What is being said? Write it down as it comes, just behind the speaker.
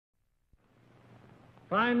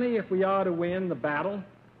Finally, if we are to win the battle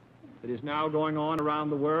that is now going on around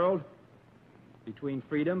the world between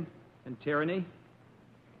freedom and tyranny,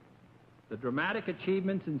 the dramatic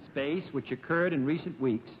achievements in space which occurred in recent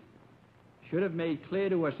weeks should have made clear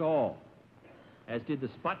to us all, as did the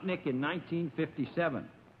Sputnik in 1957,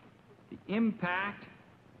 the impact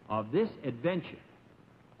of this adventure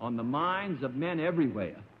on the minds of men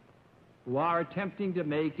everywhere who are attempting to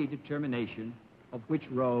make a determination of which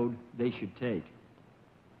road they should take.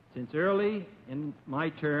 Since early in my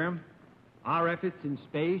term, our efforts in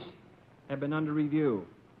space have been under review.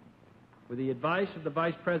 With the advice of the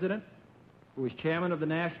Vice President, who is Chairman of the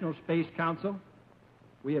National Space Council,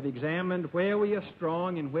 we have examined where we are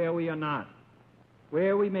strong and where we are not,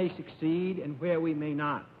 where we may succeed and where we may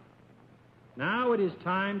not. Now it is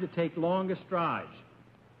time to take longer strides,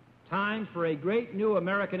 time for a great new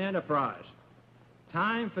American enterprise,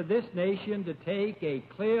 time for this nation to take a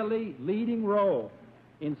clearly leading role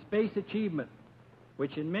in space achievement,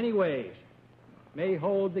 which in many ways may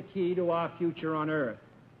hold the key to our future on Earth.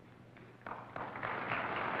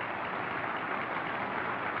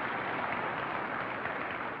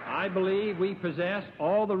 I believe we possess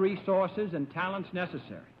all the resources and talents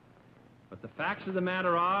necessary, but the facts of the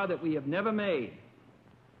matter are that we have never made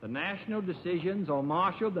the national decisions or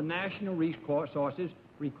marshaled the national resources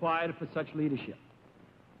required for such leadership.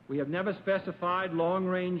 We have never specified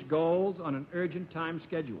long-range goals on an urgent time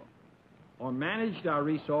schedule or managed our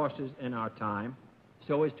resources and our time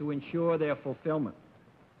so as to ensure their fulfillment.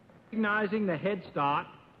 Recognizing the head start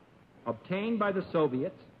obtained by the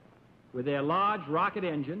Soviets with their large rocket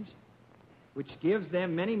engines, which gives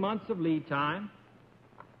them many months of lead time,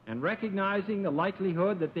 and recognizing the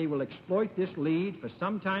likelihood that they will exploit this lead for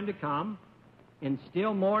some time to come in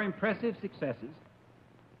still more impressive successes,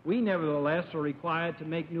 we nevertheless are required to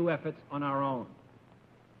make new efforts on our own.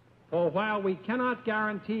 For while we cannot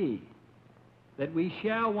guarantee that we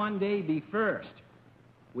shall one day be first,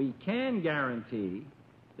 we can guarantee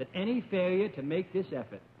that any failure to make this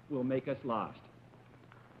effort will make us last.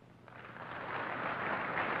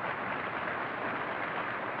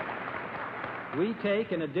 We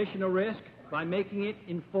take an additional risk by making it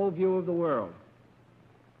in full view of the world.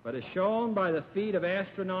 But as shown by the feat of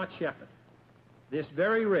astronaut Shepard, this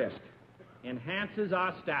very risk enhances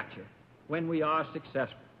our stature when we are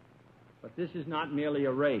successful. But this is not merely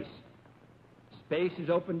a race. Space is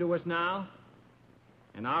open to us now,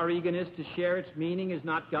 and our eagerness to share its meaning is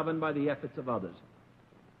not governed by the efforts of others.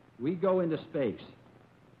 We go into space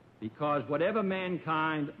because whatever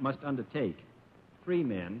mankind must undertake, free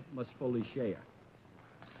men must fully share.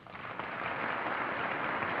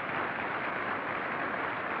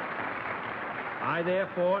 I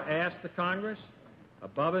therefore ask the Congress,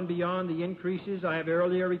 above and beyond the increases I have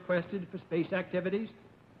earlier requested for space activities,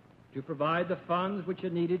 to provide the funds which are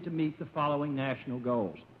needed to meet the following national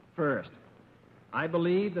goals. First, I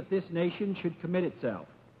believe that this nation should commit itself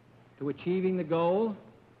to achieving the goal,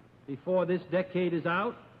 before this decade is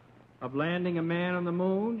out, of landing a man on the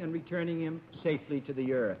moon and returning him safely to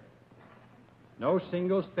the Earth. No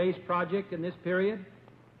single space project in this period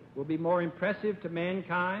will be more impressive to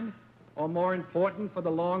mankind or more important for the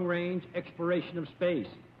long-range exploration of space,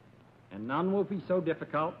 and none will be so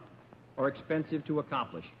difficult or expensive to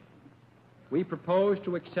accomplish. We propose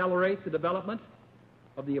to accelerate the development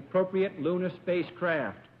of the appropriate lunar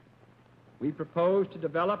spacecraft. We propose to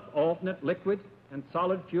develop alternate liquid and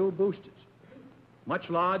solid fuel boosters, much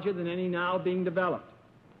larger than any now being developed,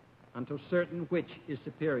 until certain which is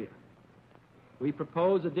superior. We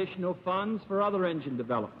propose additional funds for other engine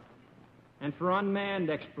development and for unmanned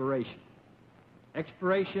exploration,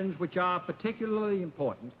 explorations which are particularly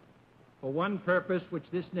important for one purpose which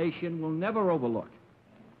this nation will never overlook: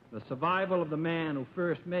 the survival of the man who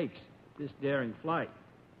first makes this daring flight.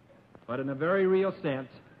 But in a very real sense,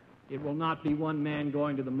 it will not be one man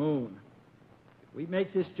going to the moon. If we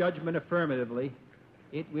make this judgment affirmatively,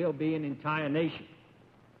 it will be an entire nation,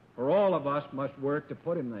 for all of us must work to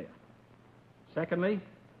put him there. Secondly,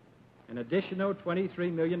 an additional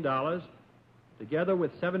 $23 million, together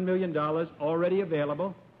with $7 million already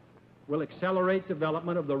available, will accelerate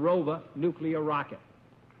development of the rover nuclear rocket.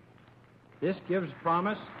 This gives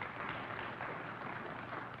promise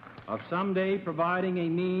of someday providing a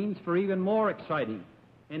means for even more exciting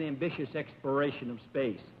and ambitious exploration of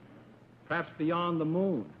space, perhaps beyond the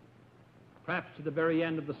moon, perhaps to the very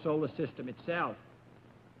end of the solar system itself.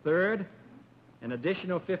 Third, an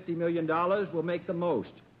additional $50 million will make the most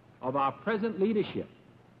of our present leadership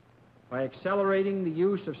by accelerating the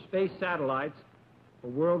use of space satellites for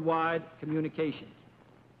worldwide communications.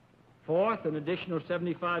 Fourth, an additional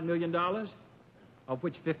 $75 million of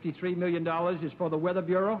which $53 million is for the Weather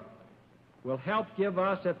Bureau, will help give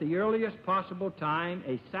us at the earliest possible time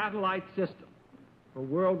a satellite system for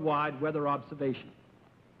worldwide weather observation.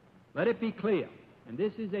 Let it be clear, and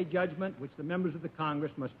this is a judgment which the members of the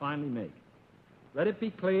Congress must finally make. Let it be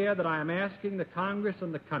clear that I am asking the Congress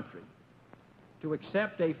and the country to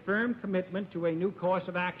accept a firm commitment to a new course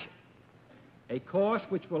of action, a course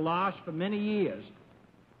which will last for many years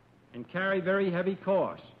and carry very heavy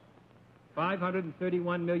costs,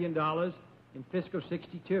 $531 million in fiscal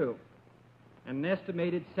 62, and an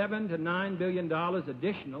estimated $7 to $9 billion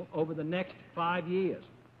additional over the next 5 years.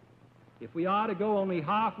 If we are to go only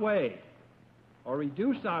halfway or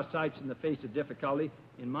reduce our sights in the face of difficulty,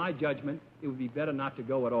 in my judgment, it would be better not to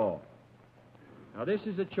go at all. Now, this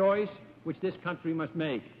is a choice which this country must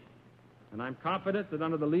make, and I'm confident that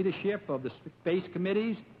under the leadership of the space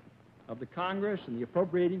committees of the Congress and the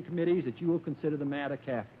appropriating committees that you will consider the matter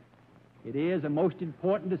carefully. It is a most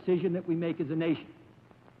important decision that we make as a nation.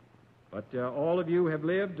 But all of you have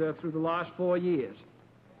lived through the last 4 years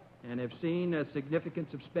and have seen the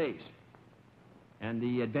significance of space and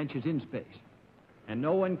the adventures in space. And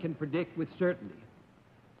no one can predict with certainty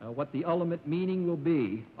what the ultimate meaning will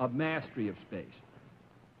be of mastery of space.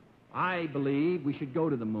 I believe we should go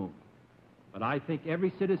to the moon. But I think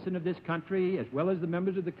every citizen of this country, as well as the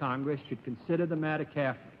members of the Congress, should consider the matter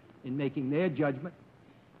carefully in making their judgment,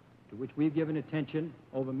 to which we've given attention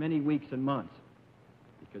over many weeks and months,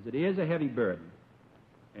 because it is a heavy burden,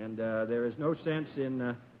 and there is no sense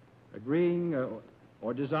in agreeing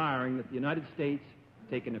or desiring that the United States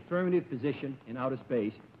take an affirmative position in outer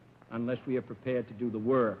space unless we are prepared to do the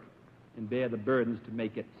work and bear the burdens to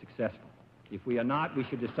make it successful. If we are not, we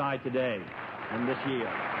should decide today and this year.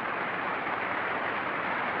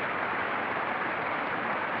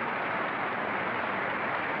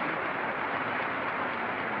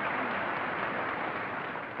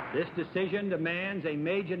 This decision demands a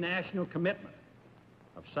major national commitment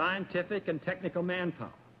of scientific and technical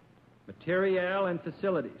manpower, materiel and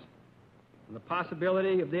facilities, and the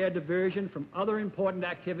possibility of their diversion from other important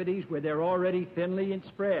activities where they're already thinly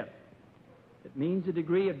spread. It means a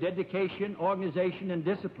degree of dedication, organization, and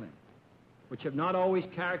discipline, which have not always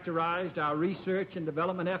characterized our research and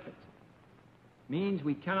development efforts. It means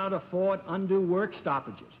we cannot afford undue work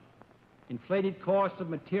stoppages, inflated costs of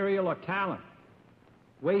material or talent,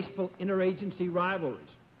 wasteful interagency rivalries,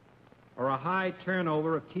 or a high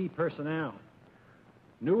turnover of key personnel.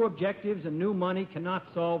 New objectives and new money cannot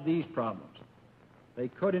solve these problems. They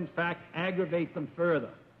could, in fact, aggravate them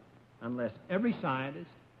further unless every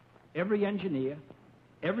scientist, every engineer,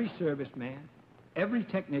 every serviceman, every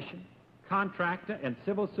technician, contractor, and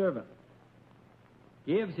civil servant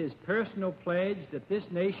gives his personal pledge that this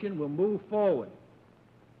nation will move forward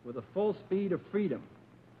with the full speed of freedom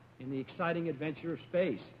in the exciting adventure of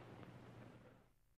space.